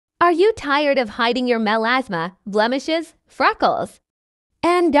Are you tired of hiding your melasma, blemishes, freckles,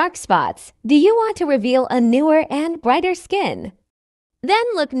 and dark spots? Do you want to reveal a newer and brighter skin? Then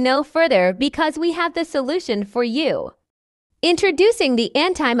look no further because we have the solution for you. Introducing the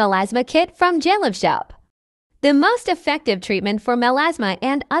Anti-Melasma Kit from WHOLESALE, the most effective treatment for melasma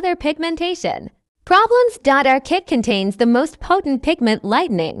and other pigmentation problems. Our kit contains the most potent pigment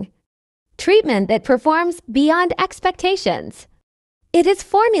lightening treatment that performs beyond expectations. It is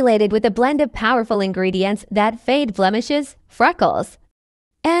formulated with a blend of powerful ingredients that fade blemishes, freckles,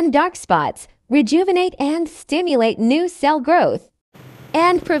 and dark spots, rejuvenate and stimulate new cell growth,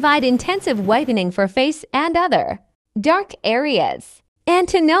 and provide intensive whitening for face and other dark areas. And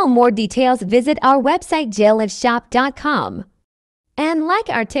to know more details, visit our website WHOLESALE.com and like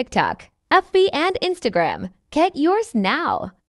our TikTok, FB, and Instagram. Get yours now.